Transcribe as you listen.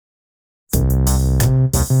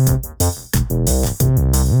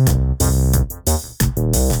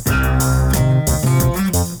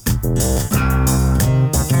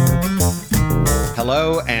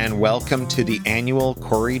and welcome to the annual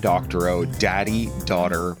Cory Doctorow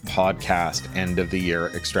Daddy-Daughter podcast end of the year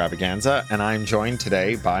extravaganza. And I'm joined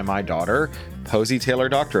today by my daughter, Posey Taylor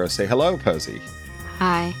Doctorow. Say hello, Posey.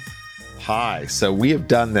 Hi. Hi. So we have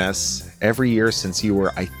done this every year since you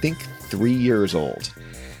were, I think, 3 years old.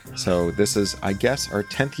 So this is, I guess, our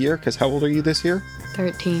 10th year, because how old are you this year?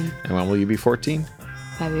 13. And when will you be 14?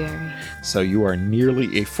 February. So you are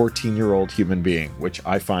nearly a 14-year-old human being, which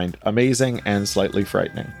I find amazing and slightly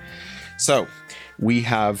frightening. So we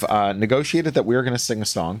have negotiated that we're going to sing a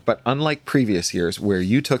song, but unlike previous years where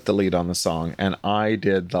you took the lead on the song and I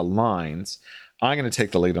did the lines, I'm going to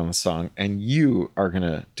take the lead on the song and you are going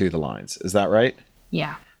to do the lines. Is that right?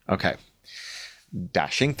 Yeah. Okay.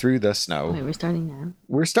 Dashing through the snow. Wait, we're starting now?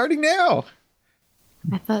 We're starting now.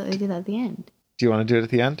 I thought we did that at the end. Do you want to do it at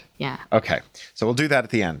the end? Yeah. Okay. So we'll do that at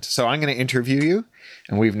the end. So I'm going to interview you,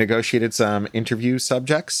 and we've negotiated some interview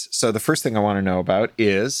subjects. So the first thing I want to know about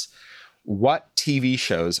is what TV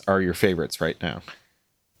shows are your favorites right now?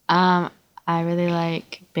 I really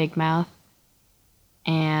like Big Mouth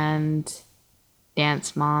and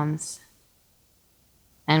Dance Moms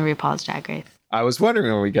and RuPaul's Drag Race. I was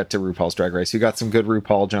wondering when we get to RuPaul's Drag Race. You got some good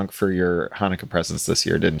RuPaul junk for your Hanukkah presents this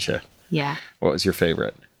year, didn't you? Yeah. What was your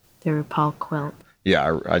favorite? The RuPaul quilt.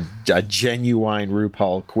 Yeah, a genuine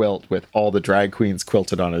RuPaul quilt with all the drag queens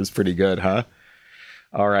quilted on it is pretty good, huh?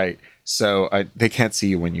 All right. So they can't see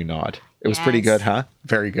you when you nod. It was pretty good, huh?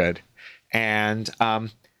 Very good. And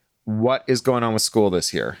what is going on with school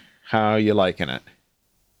this year? How are you liking it?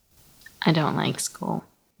 I don't like school.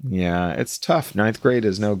 Yeah, it's tough. 9th grade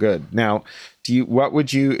is no good. Now,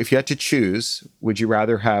 if you had to choose, would you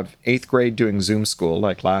rather have 8th grade doing Zoom school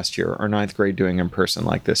like last year or 9th grade doing in person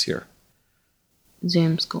like this year?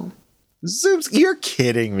 Zoom school. You're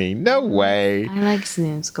kidding me. No way. I like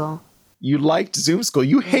Zoom school. You liked Zoom school.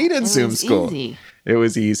 You hated Zoom school. Easy. It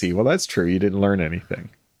was easy. Well, that's true. You didn't learn anything.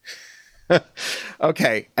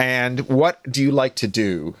 Okay. And what do you like to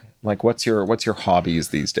do? Like, what's your hobbies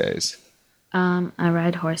these days? I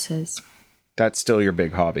ride horses. That's still your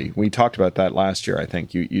big hobby. We talked about that last year. I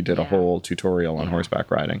think you did a whole tutorial on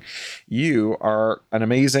horseback riding. You are an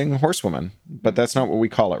amazing horsewoman, but that's not what we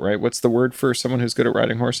call it, right? What's the word for someone who's good at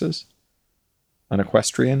riding horses? An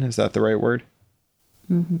equestrian? Is that the right word?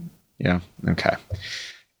 Mm-hmm. Yeah. Okay.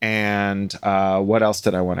 And what else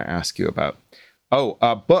did I want to ask you about? Oh,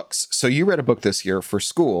 books. So you read a book this year for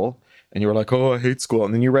school. And you were like, oh, I hate school.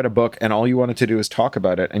 And then you read a book and all you wanted to do is talk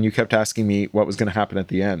about it. And you kept asking me what was going to happen at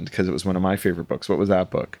the end because it was one of my favorite books. What was that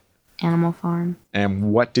book? Animal Farm.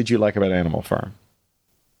 And what did you like about Animal Farm?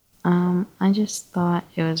 I just thought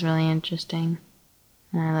it was really interesting.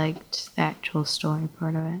 And I liked the actual story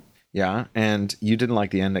part of it. Yeah. And you didn't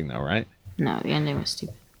like the ending though, right? No, the ending was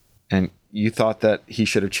stupid. And you thought that he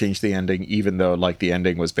should have changed the ending, even though like the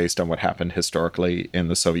ending was based on what happened historically in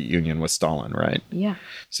the Soviet Union with Stalin, right? Yeah.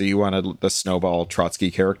 So you wanted the Snowball Trotsky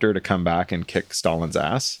character to come back and kick Stalin's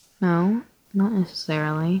ass? No, not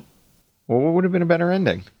necessarily. Well, what would have been a better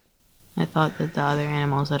ending? I thought that the other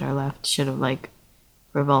animals that are left should have like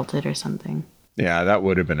revolted or something. Yeah, that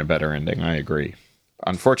would have been a better ending. I agree.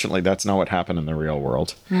 Unfortunately, that's not what happened in the real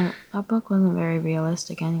world. Well, that book wasn't very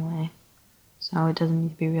realistic anyway. So it doesn't need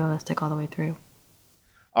to be realistic all the way through.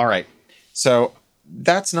 All right. So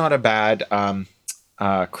that's not a bad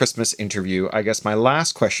Christmas interview. I guess my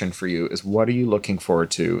last question for you is, what are you looking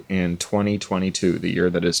forward to in 2022, the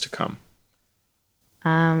year that is to come?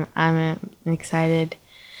 I'm excited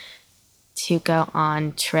to go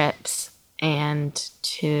on trips and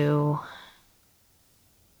to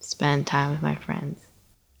spend time with my friends.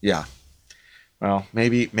 Yeah. Well,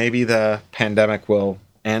 maybe the pandemic will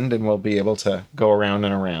end and we'll be able to go around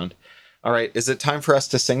and around. All right. Is it time for us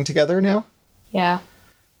to sing together now? Yeah.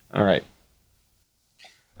 All right.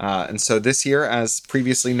 And so this year, as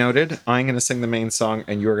previously noted, I'm going to sing the main song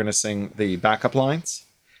and you're going to sing the backup lines.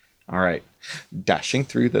 All right. Dashing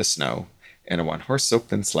through the snow in a one-horse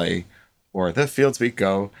open sleigh, o'er the fields we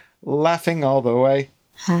go, laughing all the way.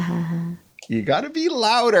 You got to be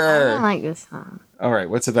louder. I don't like this song. All right.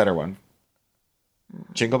 What's a better one?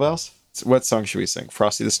 Jingle Bells? What song should we sing?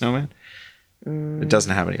 Frosty the Snowman? It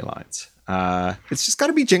doesn't have any lines. It's just got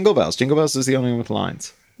to be Jingle Bells. Jingle Bells is the only one with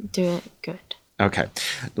lines. Do it good. Okay.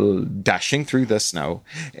 Dashing through the snow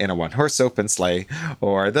in a one-horse open sleigh,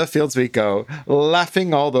 o'er the fields we go,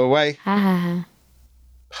 laughing all the way.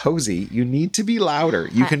 Posey, you need to be louder.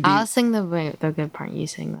 You can be. I'll sing the good part. You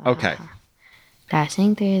sing the. Okay.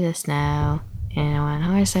 Dashing through the snow in a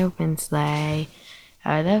one-horse open sleigh,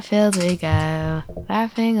 o'er the fields we go,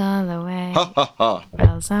 laughing all the way. Ha ha ha.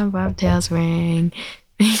 Bells on bobtails ring,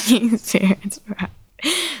 making spirits bright.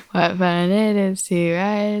 What fun it is to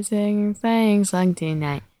ride, sing, playing song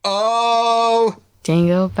tonight. Oh!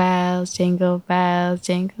 Jingle bells, jingle all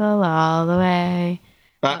the way.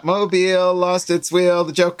 Batmobile lost its wheel,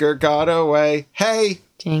 the Joker got away. Hey!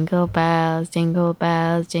 Jingle bells, jingle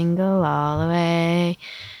all the way.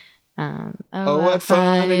 What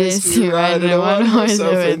fun it is to ride in a one-horse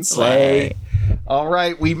open sleigh. All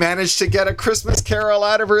right, we managed to get a Christmas carol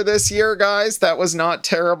out of her this year, guys. That was not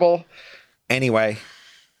terrible. Anyway,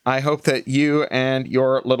 I hope that you and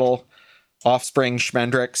your little offspring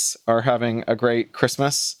Schmendricks are having a great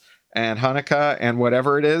Christmas and Hanukkah and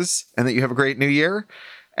whatever it is, and that you have a great new year,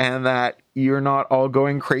 and that you're not all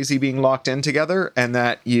going crazy being locked in together, and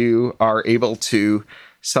that you are able to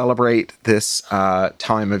celebrate this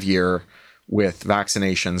time of year with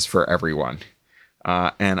vaccinations for everyone.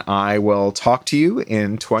 And I will talk to you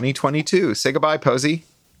in 2022. Say goodbye, Posey.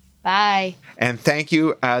 Bye. And thank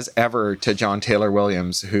you as ever to John Taylor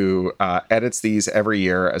Williams, who edits these every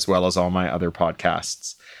year, as well as all my other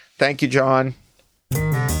podcasts. Thank you, John.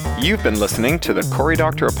 You've been listening to the Cory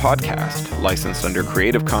Doctorow podcast, licensed under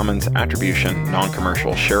Creative Commons Attribution,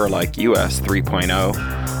 Non-Commercial, Share-alike US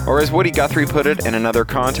 3.0. Or as Woody Guthrie put it in another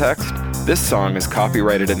context, this song is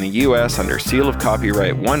copyrighted in the US under seal of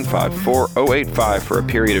copyright 154085 for a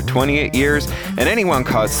period of 28 years, and anyone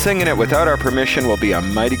caught singing it without our permission will be a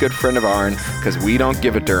mighty good friend of ourn, because we don't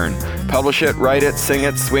give a darn. Publish it, write it, sing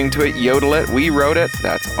it, swing to it, yodel it, we wrote it,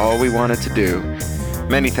 that's all we wanted to do.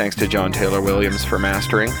 Many thanks to John Taylor Williams for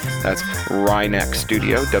mastering. That's Ryneck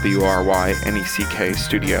Studio, WRYNECK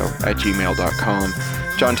Studio @gmail.com.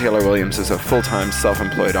 John Taylor Williams is a full-time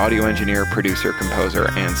self-employed audio engineer, producer, composer,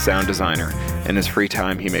 and sound designer. In his free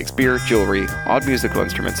time, he makes beer, jewelry, odd musical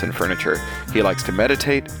instruments, and furniture. He likes to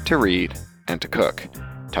meditate, to read, and to cook.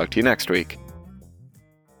 Talk to you next week.